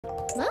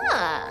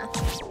Ah.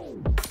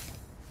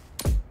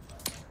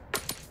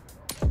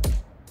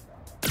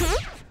 Hmm?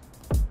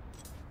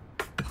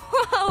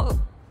 Whoa!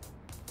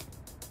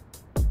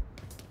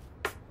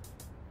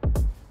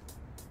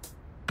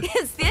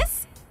 Is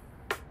this?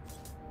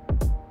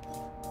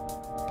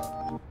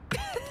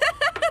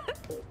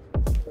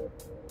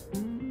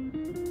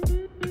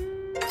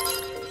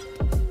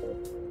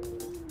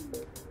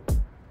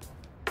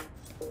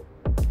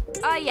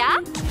 Yeah?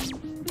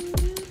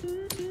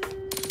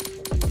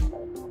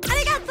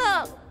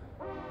 Arigato!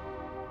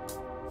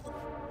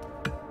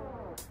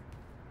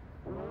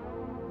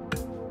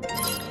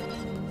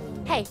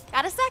 Hey,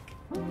 got a sec?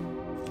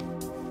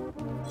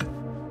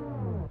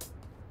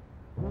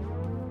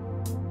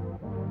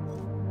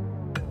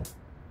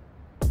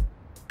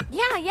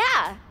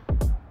 Yeah.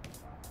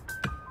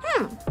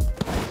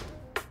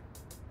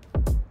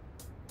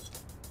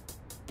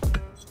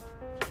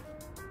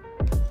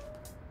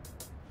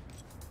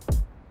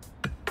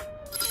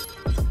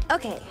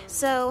 Okay,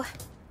 so...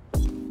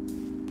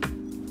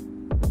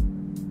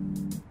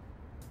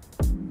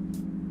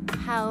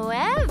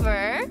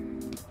 However...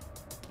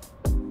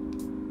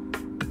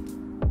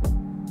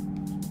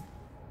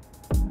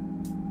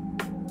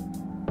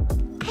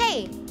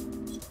 Hey!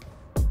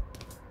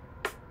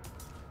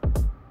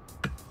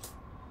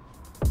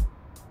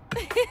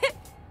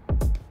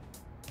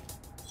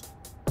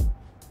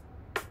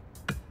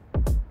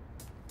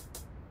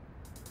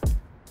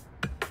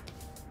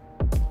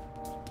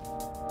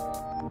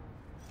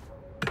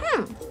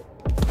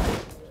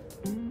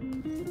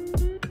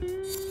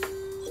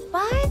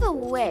 By the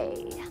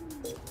way...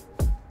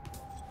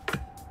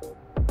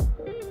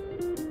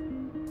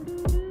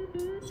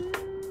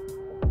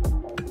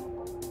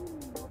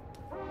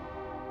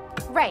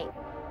 Right.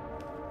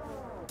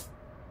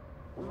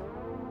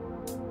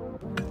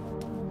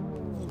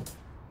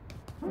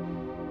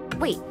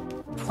 Wait,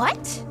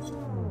 what?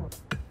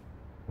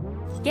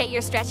 Get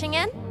your stretching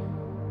in?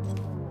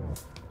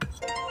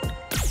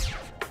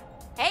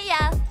 Hey,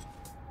 ya!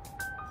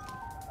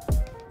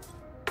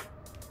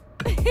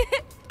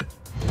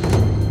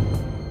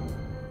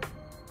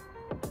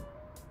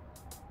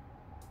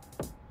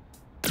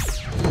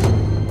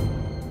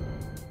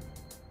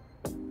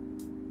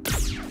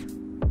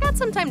 Got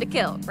some time to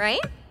kill, right?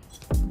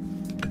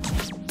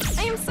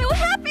 I am so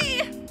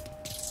happy!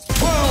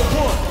 Round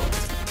one!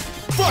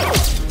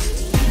 Fight!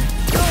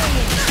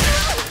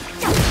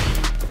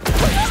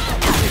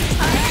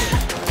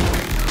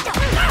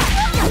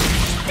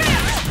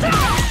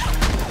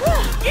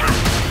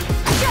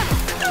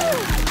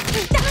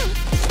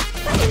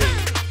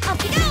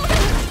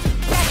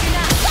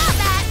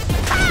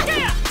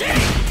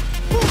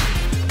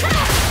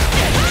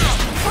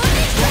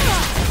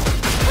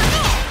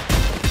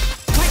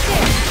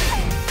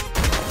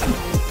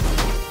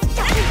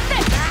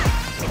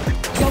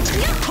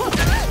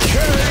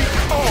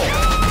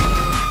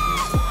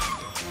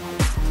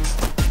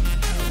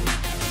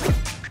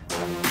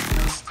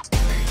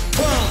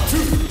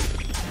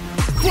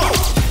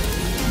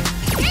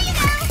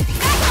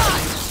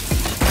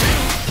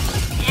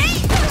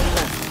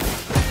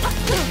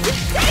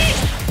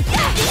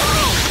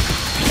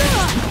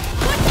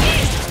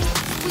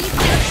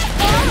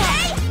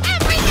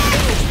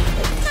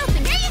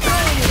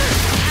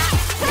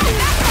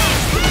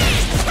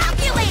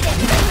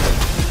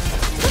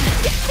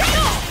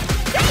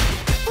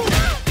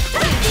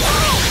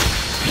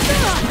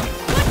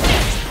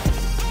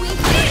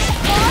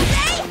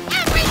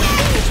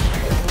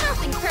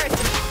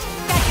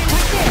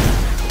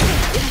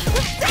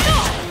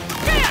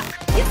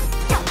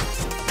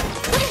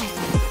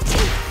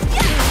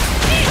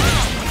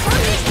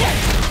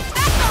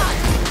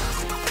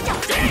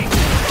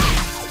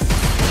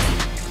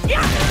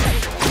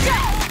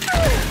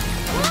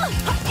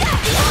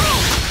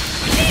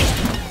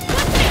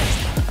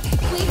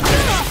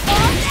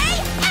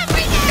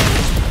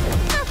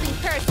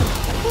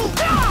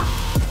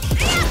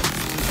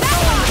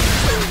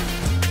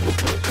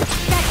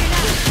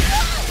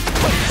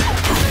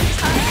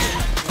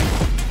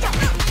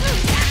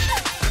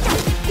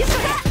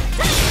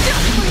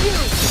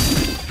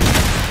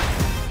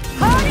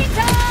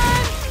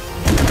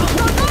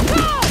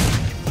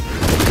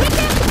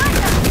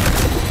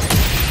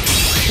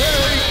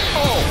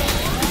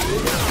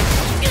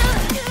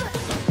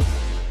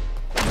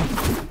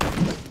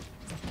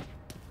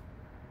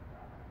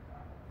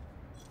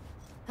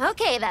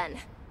 Okay, then.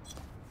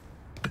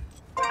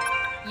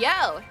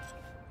 Yo!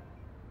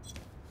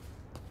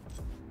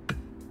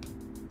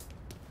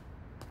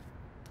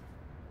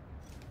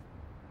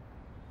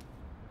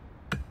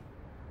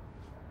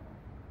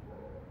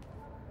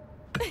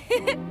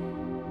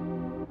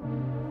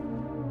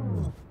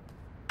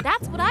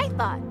 That's what I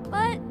thought,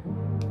 but...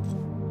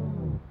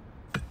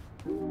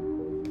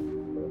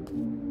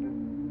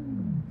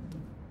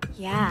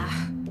 Yeah.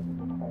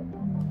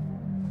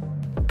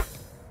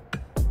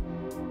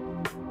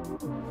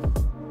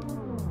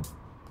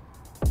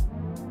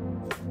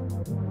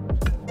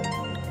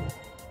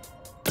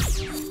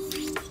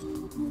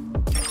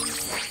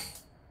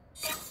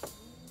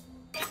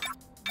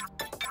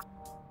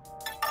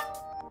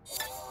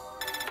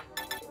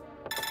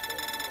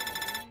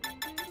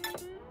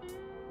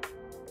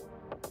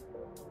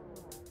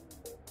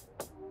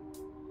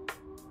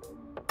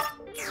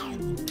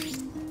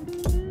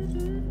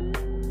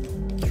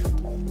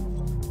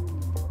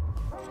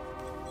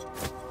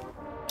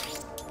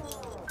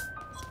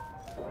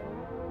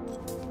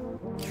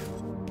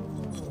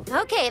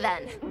 Okay,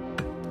 then.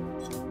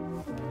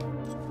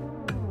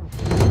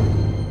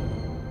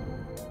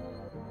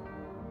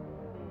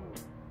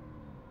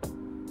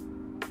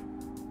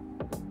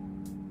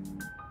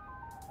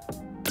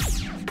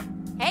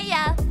 Hey,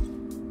 ya.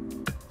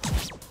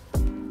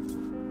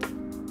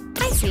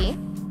 I see.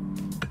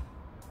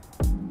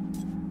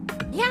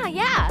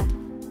 Yeah.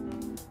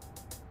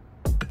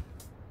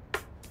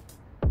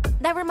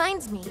 That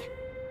reminds me.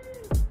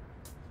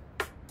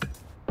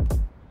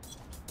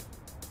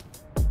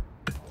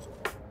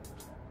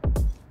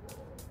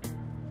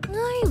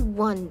 I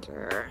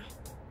wonder.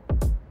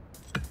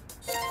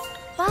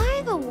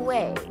 By the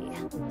way.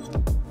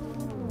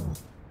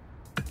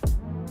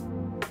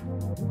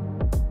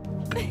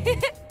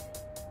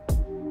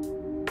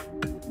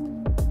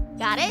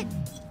 Got it?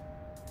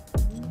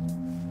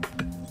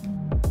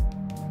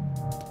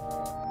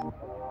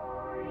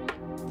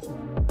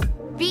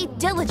 Be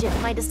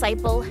diligent, my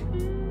disciple.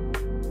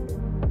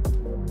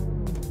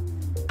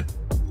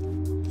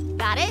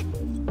 Got it?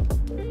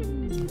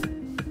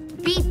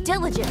 Be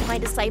diligent, my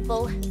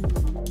disciple.